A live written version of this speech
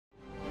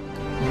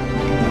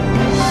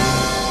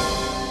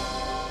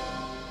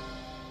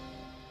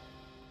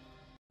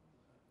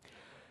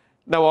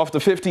Now, after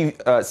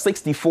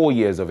 64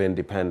 years of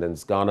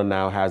independence, Ghana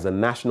now has a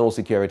national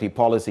security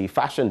policy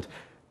fashioned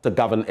to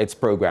govern its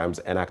programs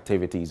and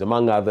activities.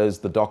 Among others,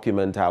 the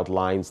document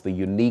outlines the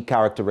unique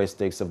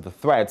characteristics of the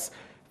threats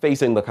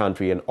facing the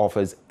country and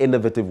offers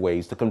innovative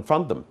ways to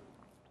confront them.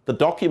 The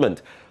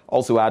document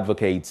also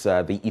advocates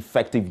the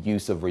effective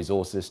use of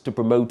resources to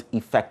promote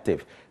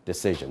effective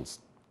decisions.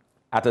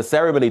 At a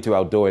ceremony to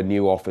outdoor a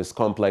new office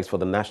complex for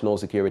the National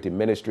Security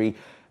Ministry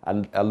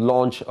and a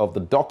launch of the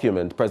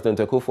document, President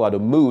Akufo-Addo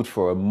moved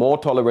for a more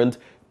tolerant,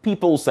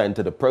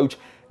 people-centered approach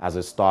as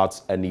it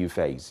starts a new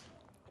phase.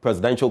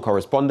 Presidential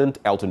correspondent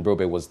Elton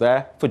Brobe was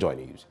there for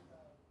JoyNews.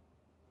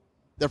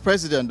 The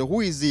president,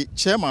 who is the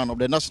chairman of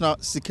the National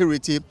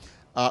Security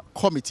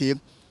Committee,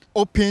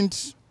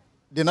 opened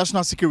the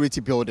National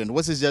Security Building,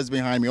 which is just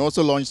behind me.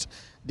 Also launched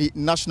the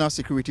National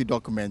Security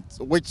Document,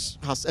 which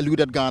has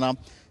eluded Ghana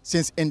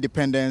since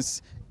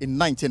independence in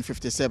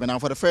 1957. And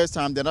for the first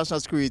time, the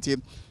National Security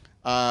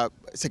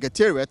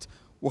Secretariat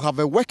will have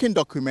a working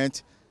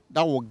document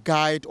that will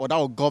guide or that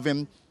will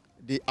govern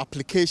the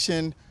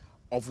application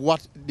of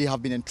what they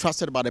have been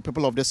entrusted by the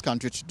people of this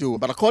country to do.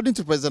 But according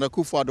to President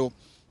Akufo-Addo,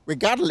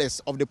 regardless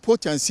of the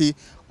potency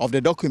of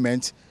the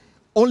document,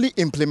 only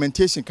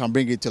implementation can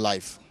bring it to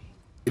life.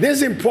 It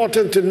is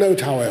important to note,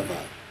 however,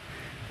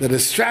 that a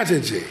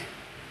strategy,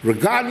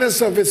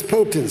 regardless of its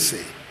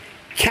potency,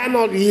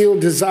 cannot yield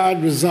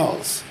desired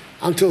results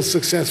until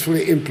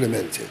successfully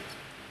implemented.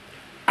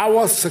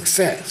 Our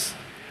success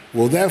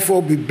will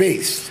therefore be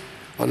based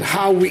on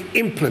how we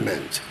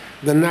implement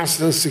the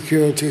national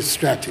security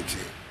strategy.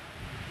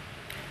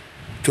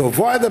 To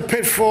avoid the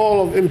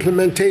pitfall of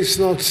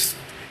implementational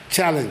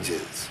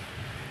challenges,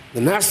 the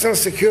national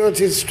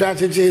security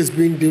strategy has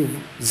been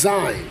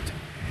designed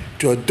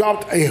to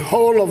adopt a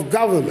whole of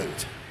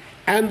government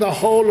and the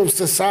whole of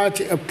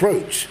society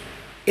approach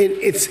in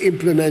its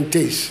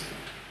implementation.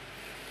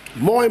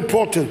 More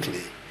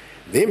importantly,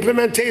 the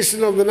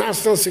implementation of the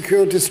national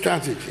security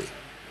strategy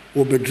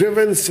will be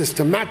driven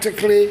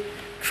systematically,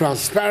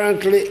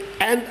 transparently,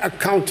 and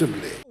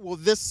accountably. Will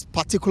this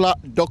particular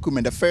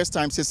document, the first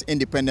time since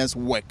independence,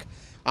 work?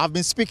 I've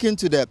been speaking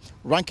to the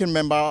ranking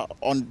member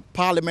on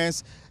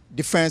Parliament's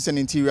Defense and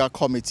Interior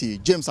Committee,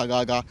 James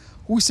Agaga,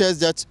 who says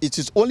that it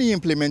is only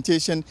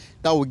implementation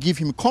that will give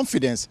him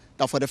confidence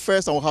that for the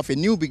first time we'll have a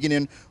new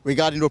beginning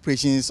regarding the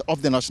operations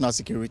of the national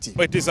security.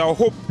 It is our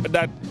hope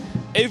that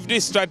if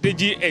this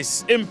strategy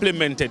is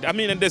implemented,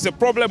 there's a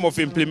problem of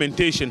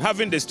implementation.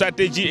 Having the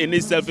strategy in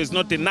itself is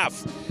not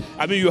enough.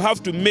 You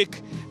have to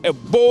make a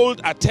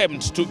bold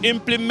attempt to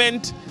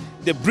implement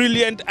the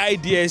brilliant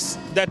ideas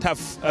that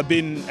have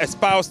been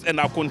espoused and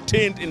are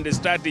contained in the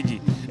strategy.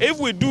 If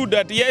we do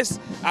that, yes,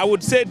 I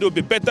would say there'll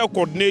be better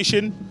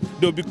coordination,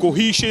 there'll be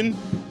cohesion,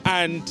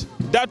 and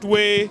that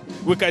way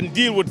we can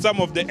deal with some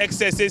of the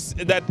excesses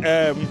that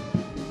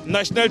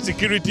national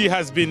security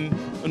has been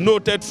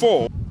noted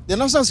for. The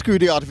national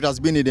security outfit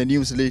has been in the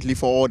news lately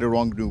for all the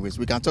wrongdoings.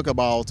 We can talk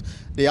about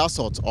the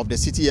assault of the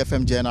City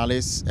FM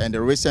journalists and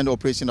the recent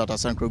operation at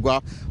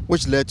Asankragua,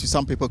 which led to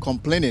some people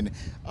complaining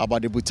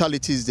about the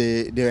brutalities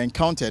they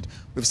encountered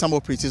with some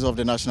operatives of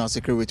the national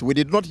security. We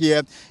did not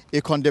hear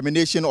a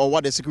condemnation or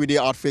what the security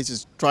outfit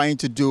is trying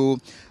to do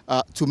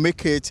to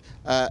make it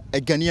a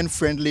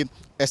Ghanaian-friendly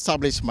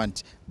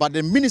establishment. But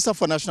the Minister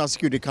for National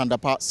Security,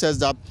 Kandapa, says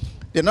that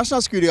the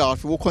National Security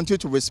Outfit will continue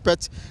to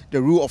respect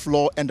the rule of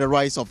law and the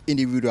rights of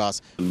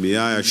individuals. May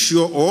I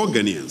assure all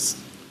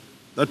Ghanaians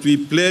that we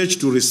pledge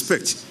to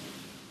respect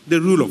the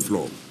rule of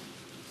law,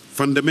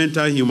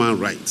 fundamental human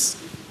rights,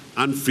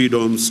 and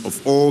freedoms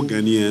of all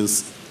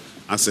Ghanaians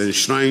as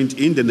enshrined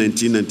in the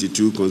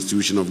 1992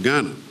 Constitution of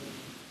Ghana.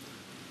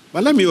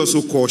 But let me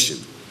also caution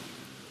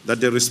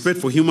that the respect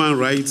for human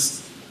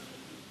rights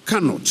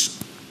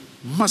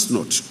must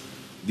not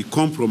be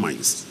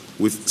compromised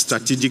with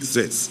strategic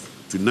threats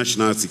to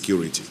national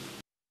security.